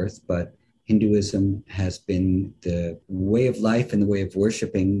Jewish by birth, but Hinduism has been the way of life and the way of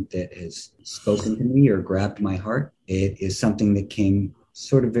worshiping that has spoken to me or grabbed my heart. It is something that came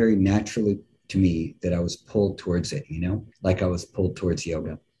sort of very naturally to me, that I was pulled towards it, like I was pulled towards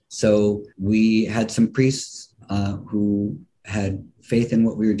yoga. So we had some priests who had faith in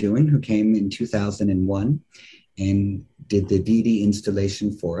what we were doing, who came in 2001 and did the deity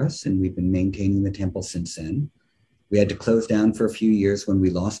installation for us. And we've been maintaining the temple since then. We had to close down for a few years when we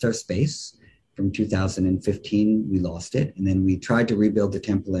lost our space. From 2015, we lost it. And then we tried to rebuild the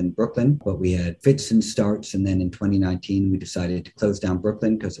temple in Brooklyn, but we had fits and starts. And then in 2019, we decided to close down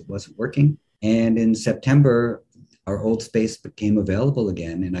Brooklyn because it wasn't working. And in September, our old space became available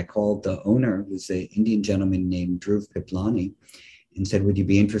again. And I called the owner, who's an Indian gentleman named Dhruv Piplani, and said, would you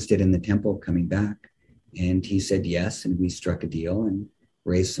be interested in the temple coming back? And he said yes. And we struck a deal and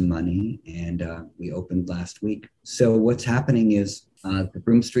raised some money. And we opened last week. So what's happening is the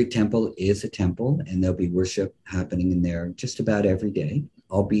Broome Street Temple is a temple, and there'll be worship happening in there just about every day.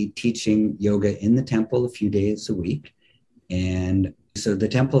 I'll be teaching yoga in the temple a few days a week. And so the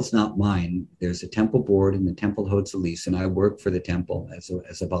temple's not mine. There's a temple board, and the temple holds a lease, and I work for the temple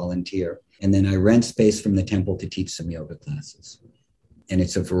as a volunteer. And then I rent space from the temple to teach some yoga classes. And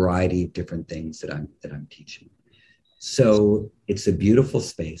it's a variety of different things that I'm teaching. So it's a beautiful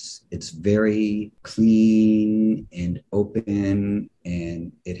space. It's very clean and open,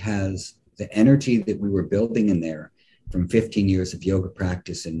 and it has the energy that we were building in there from 15 years of yoga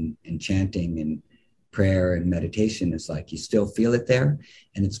practice and chanting and prayer and meditation. Is like you still feel it there,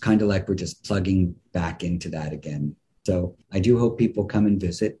 and it's kind of like we're just plugging back into that again. So I do hope people come and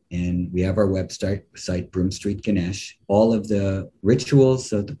visit, and we have our website, Broome Street Ganesh. All of the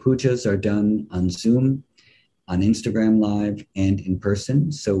rituals of the pujas are done on Zoom, on Instagram Live, and in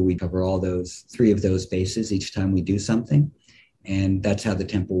person. So we cover all three of those bases each time we do something. And that's how the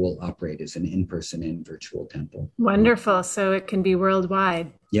temple will operate, as an in-person and virtual temple. Wonderful. So it can be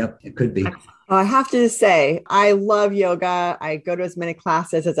worldwide. Yep, it could be. I have to say, I love yoga. I go to as many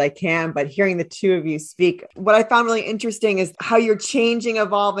classes as I can, but hearing the two of you speak, what I found really interesting is how you're changing,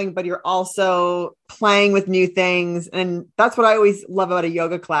 evolving, but you're also playing with new things. And that's what I always love about a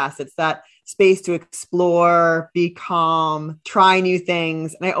yoga class. It's that space to explore, be calm, try new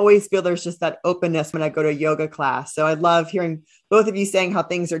things. And I always feel there's just that openness when I go to a yoga class. So I love hearing both of you saying how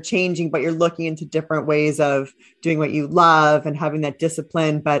things are changing, but you're looking into different ways of doing what you love and having that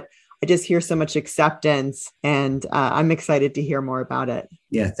discipline. But I just hear so much acceptance, and I'm excited to hear more about it.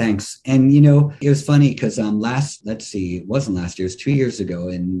 Yeah, thanks. And, it was funny because it wasn't last year, it was 2 years ago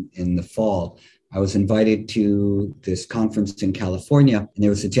in the fall, I was invited to this conference in California, and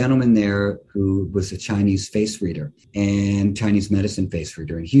there was a gentleman there who was a Chinese face reader and Chinese medicine face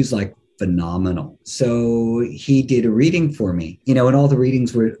reader. And he was like phenomenal. So he did a reading for me, and all the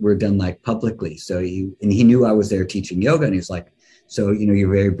readings were done like publicly. So he knew I was there teaching yoga, and he was like, so, you're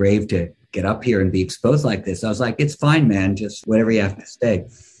very brave to get up here and be exposed like this. I was like, it's fine, man, just whatever you have to say.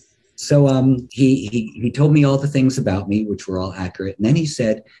 So he told me all the things about me, which were all accurate. And then he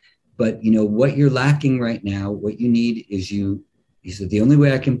said, but, what you're lacking right now, what you need is he said, the only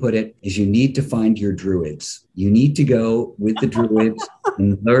way I can put it is you need to find your druids. You need to go with the druids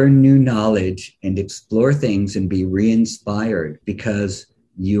and learn new knowledge and explore things and be re-inspired, because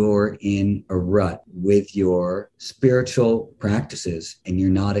you're in a rut with your spiritual practices and you're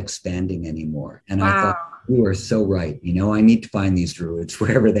not expanding anymore. And wow. I thought, you are so right. I need to find these druids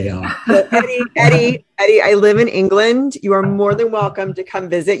wherever they are. Well, Eddie, I live in England. You are more than welcome to come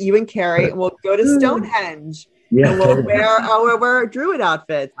visit, you and Carrie, and we'll go to Stonehenge. Yeah, and we'll wear druid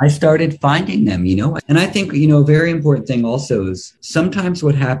outfits. I started finding them, and I think, a very important thing also is sometimes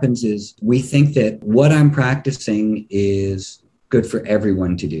what happens is we think that what I'm practicing is good for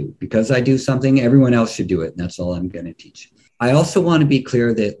everyone to do. Because I do something, everyone else should do it. And that's all I'm going to teach. I also want to be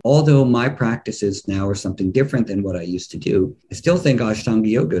clear that although my practices now are something different than what I used to do, I still think Ashtanga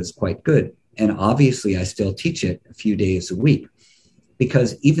yoga is quite good. And obviously I still teach it a few days a week,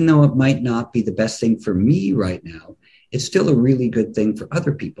 because even though it might not be the best thing for me right now, it's still a really good thing for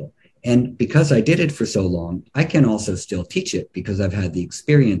other people. And because I did it for so long, I can also still teach it because I've had the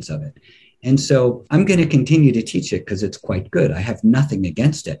experience of it. And so I'm going to continue to teach it because it's quite good. I have nothing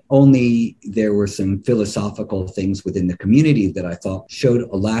against it. Only there were some philosophical things within the community that I thought showed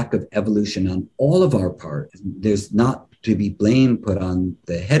a lack of evolution on all of our part. There's not to be blame put on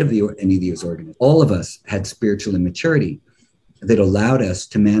the head of any of these organizations. All of us had spiritual immaturity that allowed us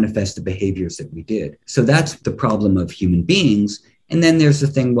to manifest the behaviors that we did. So that's the problem of human beings. And then there's the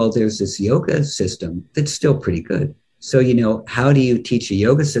thing, well, there's this yoga system that's still pretty good. So, how do you teach a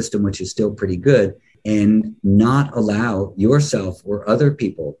yoga system which is still pretty good and not allow yourself or other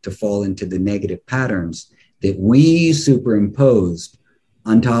people to fall into the negative patterns that we superimposed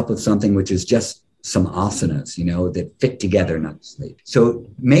on top of something which is just some asanas, that fit together nicely. So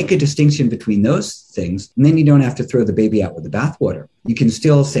make a distinction between those things, and then you don't have to throw the baby out with the bathwater. You can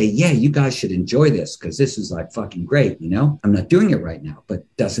still say, yeah, you guys should enjoy this because this is like fucking great, I'm not doing it right now, but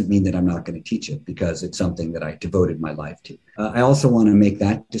doesn't mean that I'm not going to teach it because it's something that I devoted my life to. I also want to make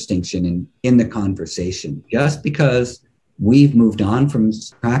that distinction in the conversation. Just because we've moved on from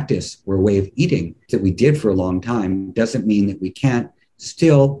practice or way of eating that we did for a long time doesn't mean that we can't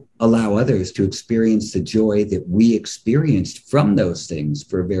still allow others to experience the joy that we experienced from those things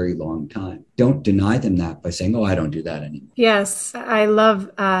for a very long time. Don't deny them that by saying, oh, I don't do that anymore. Yes, I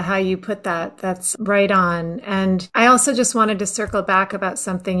love how you put that. That's right on. And I also just wanted to circle back about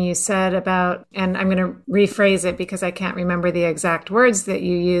something you said about, and I'm going to rephrase it because I can't remember the exact words that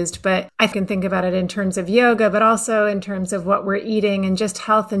you used, but I can think about it in terms of yoga, but also in terms of what we're eating and just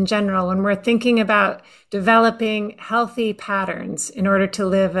health in general. When we're thinking about developing healthy patterns in order to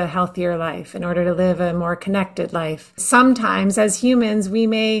live a healthier life, in order to live a more connected life. Sometimes as humans, we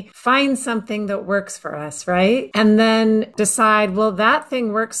may find something that works for us, right? And then decide, well, that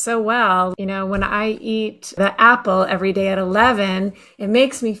thing works so well. When I eat the apple every day at 11, it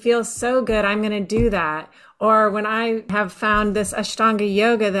makes me feel so good. I'm going to do that. Or when I have found this Ashtanga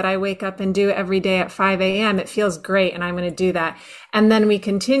yoga that I wake up and do every day at 5 a.m., it feels great and I'm going to do that. And then we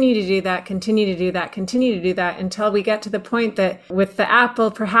continue to do that, continue to do that, continue to do that until we get to the point that with the apple,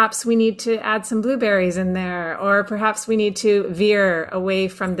 perhaps we need to add some blueberries in there, or perhaps we need to veer away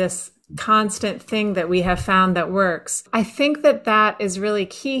from this constant thing that we have found that works. I think that is really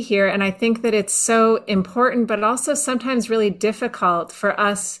key here. And I think that it's so important, but also sometimes really difficult for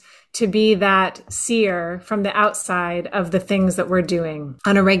us to be that seer from the outside of the things that we're doing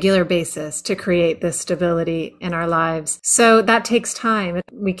on a regular basis to create this stability in our lives. So that takes time.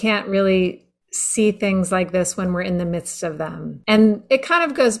 We can't really see things like this when we're in the midst of them. And it kind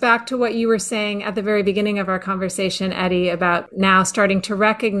of goes back to what you were saying at the very beginning of our conversation, Eddie, about now starting to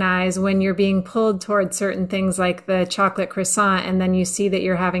recognize when you're being pulled towards certain things like the chocolate croissant, and then you see that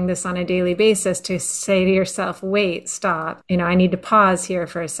you're having this on a daily basis, to say to yourself, wait, stop. I need to pause here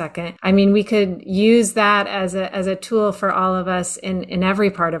for a second. I mean, we could use that as a tool for all of us in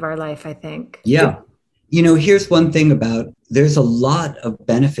every part of our life, I think. Yeah. Here's one thing there's a lot of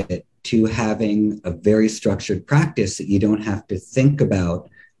benefit to having a very structured practice that you don't have to think about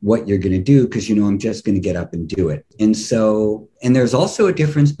what you're going to do because, I'm just going to get up and do it. And there's also a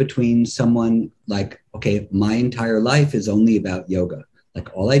difference between someone like, okay, my entire life is only about yoga.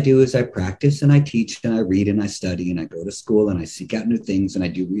 Like all I do is I practice and I teach and I read and I study and I go to school and I seek out new things and I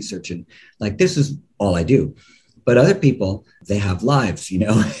do research and like, this is all I do. But other people, they have lives,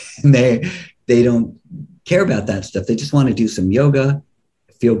 and they don't care about that stuff. They just want to do some yoga,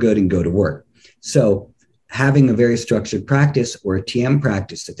 feel good, and go to work. So having a very structured practice or a TM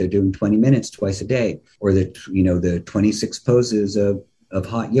practice that they're doing 20 minutes twice a day, or the 26 poses of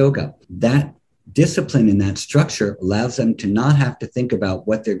hot yoga, that discipline and that structure allows them to not have to think about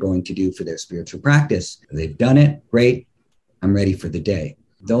what they're going to do for their spiritual practice. They've done it, great, I'm ready for the day.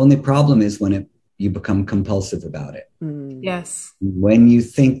 The only problem is when you become compulsive about it. Yes. When you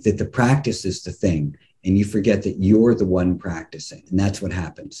think that the practice is the thing, and you forget that you're the one practicing. And that's what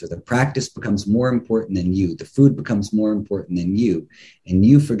happens. So the practice becomes more important than you. The food becomes more important than you. And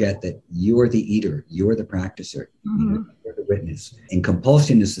you forget that you're the eater. You're the practicer. Mm-hmm. You're the witness. And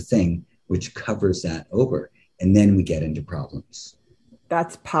compulsion is the thing which covers that over. And then we get into problems.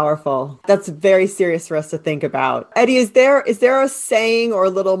 That's powerful. That's very serious for us to think about. Eddie, is there a saying or a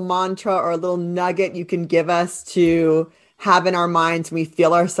little mantra or a little nugget you can give us to have in our minds when we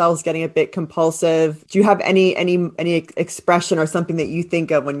feel ourselves getting a bit compulsive? Do you have any expression or something that you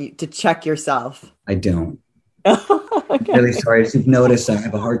think of to check yourself? I don't. Okay. I'm really sorry. As you've noticed, I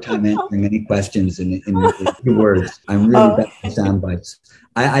have a hard time answering any questions in few words. I'm really bad with sound bites.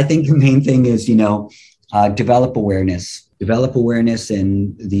 I think the main thing is, develop awareness. Develop awareness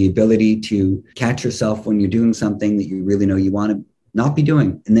and the ability to catch yourself when you're doing something that you really know you want to not be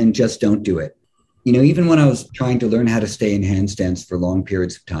doing, and then just don't do it. Even when I was trying to learn how to stay in handstands for long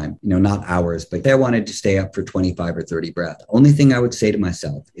periods of time, not hours, but I wanted to stay up for 25 or 30 breaths. Only thing I would say to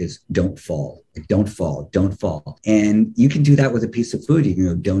myself is don't fall, don't fall, don't fall. And you can do that with a piece of food. You can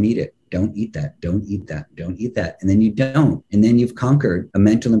go, don't eat it. Don't eat that. Don't eat that. Don't eat that. And then you don't. And then you've conquered a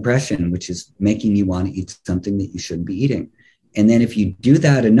mental impression, which is making you want to eat something that you shouldn't be eating. And then if you do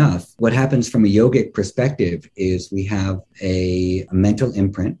that enough, what happens from a yogic perspective is we have a mental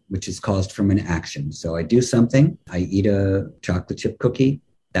imprint, which is caused from an action. So I do something, I eat a chocolate chip cookie,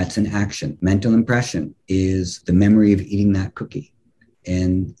 that's an action. Mental impression is the memory of eating that cookie.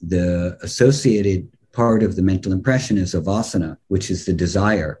 And the associated part of the mental impression is avasana, which is the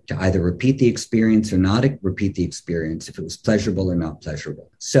desire to either repeat the experience or not repeat the experience, if it was pleasurable or not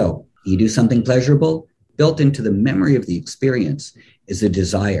pleasurable. So you do something pleasurable, built into the memory of the experience is a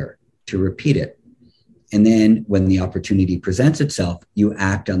desire to repeat it. And then when the opportunity presents itself, you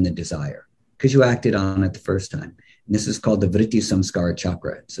act on the desire because you acted on it the first time. And this is called the vritti samskara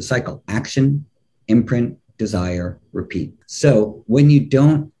chakra. It's a cycle: action, imprint, desire, repeat. So when you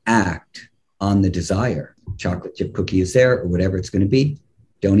don't act on the desire, chocolate chip cookie is there or whatever it's going to be,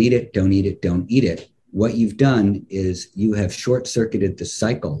 don't eat it, don't eat it, don't eat it. What you've done is you have short-circuited the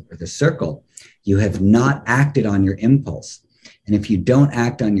cycle or the circle. You have not acted on your impulse. And if you don't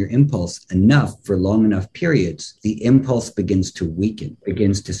act on your impulse enough for long enough periods, the impulse begins to weaken,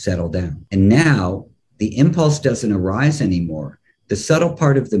 begins to settle down. And now the impulse doesn't arise anymore. The subtle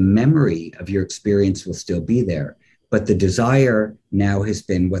part of the memory of your experience will still be there, but the desire now has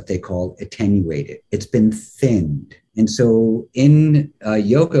been what they call attenuated. It's been thinned. And so in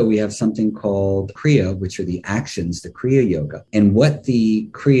yoga, we have something called kriya, which are the actions, the kriya yoga. And what the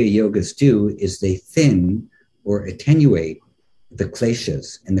kriya yogas do is they thin or attenuate the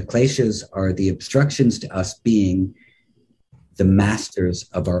kleshas. And the kleshas are the obstructions to us being the masters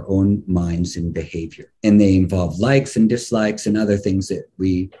of our own minds and behavior. And they involve likes and dislikes and other things that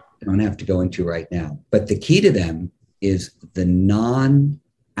we don't have to go into right now. But the key to them is the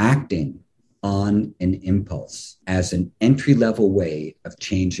non-acting on an impulse as an entry-level way of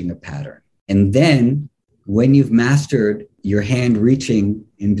changing a pattern. And then when you've mastered your hand reaching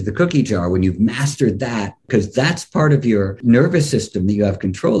into the cookie jar, when you've mastered that, because that's part of your nervous system that you have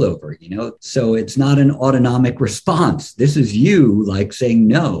control over, so it's not an autonomic response. This is you like saying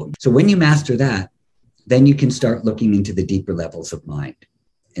no. So when you master that, then you can start looking into the deeper levels of mind.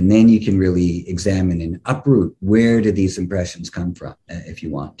 And then you can really examine and uproot where do these impressions come from if you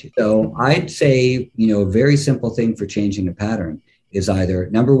want to. So I'd say, a very simple thing for changing a pattern is either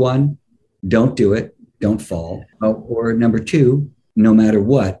number one, don't do it, don't fall. Or number two, no matter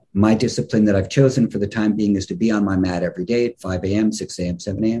what, my discipline that I've chosen for the time being is to be on my mat every day at 5 a.m., 6 a.m.,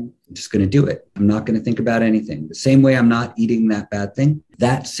 7 a.m. I'm just going to do it. I'm not going to think about anything. The same way I'm not eating that bad thing,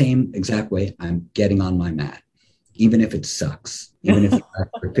 that same exact way I'm getting on my mat. Even if it sucks, even if it's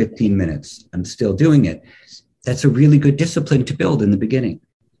for 15 minutes, I'm still doing it. That's a really good discipline to build in the beginning.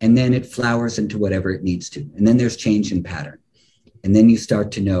 And then it flowers into whatever it needs to. And then there's change in pattern. And then you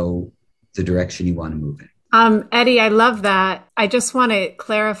start to know the direction you want to move in. Eddie, I love that. I just want to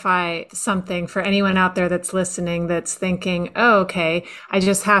clarify something for anyone out there that's listening that's thinking, oh, okay, I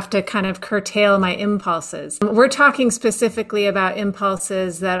just have to kind of curtail my impulses. We're talking specifically about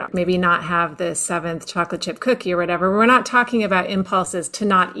impulses that maybe not have the seventh chocolate chip cookie or whatever. We're not talking about impulses to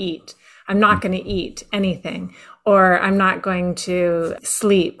not eat. I'm not going to eat anything, or I'm not going to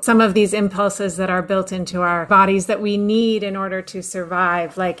sleep. Some of these impulses that are built into our bodies that we need in order to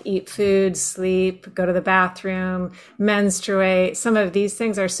survive, like eat food, sleep, go to the bathroom, menstruate. Some of these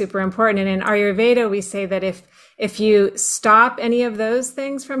things are super important. And in Ayurveda, we say that if you stop any of those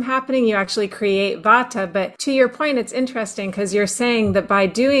things from happening, you actually create vata. But to your point, it's interesting because you're saying that by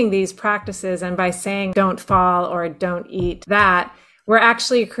doing these practices and by saying don't fall or don't eat that, we're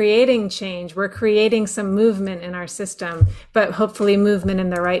actually creating change. We're creating some movement in our system, but hopefully movement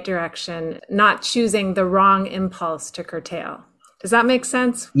in the right direction, not choosing the wrong impulse to curtail. Does that make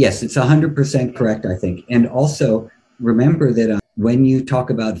sense? Yes, it's 100% correct, I think. And also remember that when you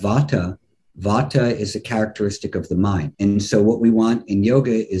talk about vata, vata is a characteristic of the mind. And so what we want in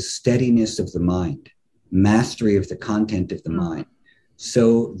yoga is steadiness of the mind, mastery of the content of the mind.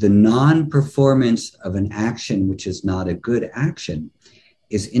 So the non-performance of an action, which is not a good action,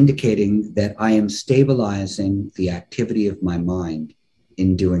 is indicating that I am stabilizing the activity of my mind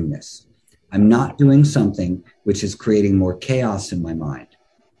in doing this. I'm not doing something which is creating more chaos in my mind.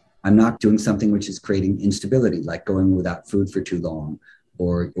 I'm not doing something which is creating instability, like going without food for too long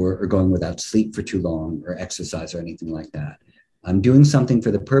or going without sleep for too long or exercise or anything like that. I'm doing something for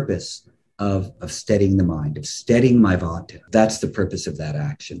the purpose of steadying the mind, of steadying my vata. That's the purpose of that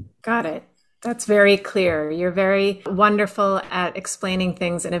action. Got it. That's very clear. You're very wonderful at explaining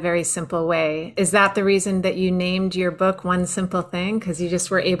things in a very simple way. Is that the reason that you named your book One Simple Thing? Because you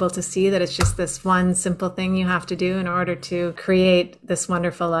just were able to see that it's just this one simple thing you have to do in order to create this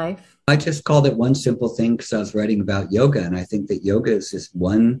wonderful life? I just called it One Simple Thing because I was writing about yoga. And I think that yoga is just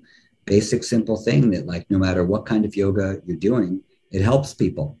one basic, simple thing that, like, no matter what kind of yoga you're doing, it helps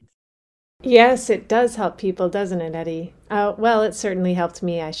people. Yes, it does help people, doesn't it, Eddie? Well, it certainly helped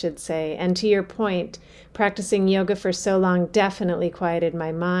me, I should say. And to your point, practicing yoga for so long definitely quieted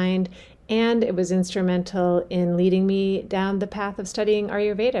my mind, and it was instrumental in leading me down the path of studying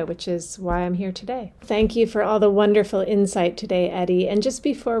Ayurveda, which is why I'm here today. Thank you for all the wonderful insight today, Eddie. And just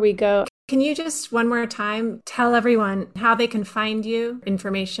before we go, can you just one more time tell everyone how they can find you,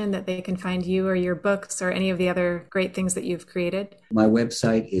 information that they can find you or your books or any of the other great things that you've created? My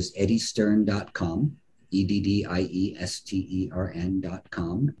website is eddiestern.com,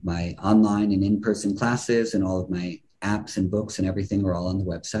 EDDIESTERN.com. My online and in-person classes and all of my apps and books and everything are all on the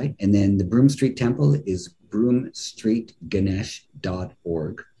website. And then the Broome Street Temple is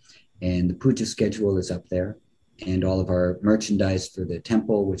broomstreetganesh.org. And the puja schedule is up there. And all of our merchandise for the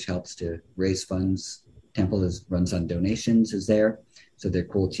temple, which helps to raise funds. Temple runs on donations, is there. So they're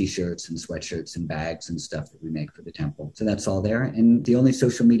cool t-shirts and sweatshirts and bags and stuff that we make for the temple. So that's all there. And the only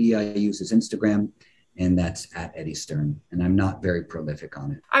social media I use is Instagram, and that's at Eddie Stern. And I'm not very prolific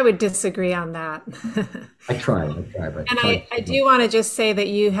on it. I would disagree on that. I try. But and I do want to just say that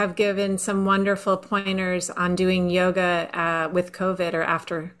you have given some wonderful pointers on doing yoga with COVID or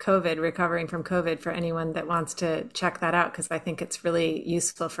after COVID, recovering from COVID, for anyone that wants to check that out, because I think it's really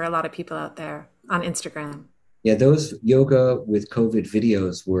useful for a lot of people out there on Instagram. Yeah, those yoga with COVID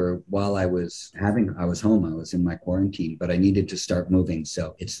videos were while I was home. I was in my quarantine, but I needed to start moving.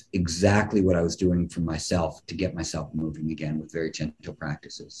 So it's exactly what I was doing for myself to get myself moving again with very gentle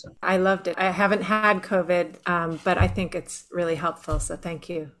practices. So I loved it. I haven't had COVID, but I think it's really helpful. So thank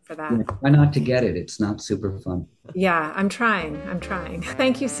you for that. Yeah, try not to get it. It's not super fun. Yeah, I'm trying.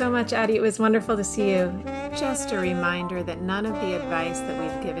 Thank you so much, Addie. It was wonderful to see you. Just a reminder that none of the advice that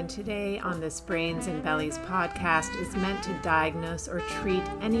we've given today on this Brains and Bellies podcast is meant to diagnose or treat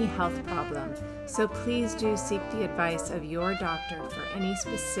any health problem. So please do seek the advice of your doctor for any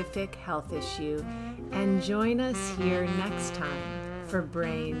specific health issue, and join us here next time for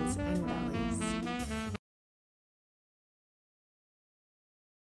Brains and Bellies.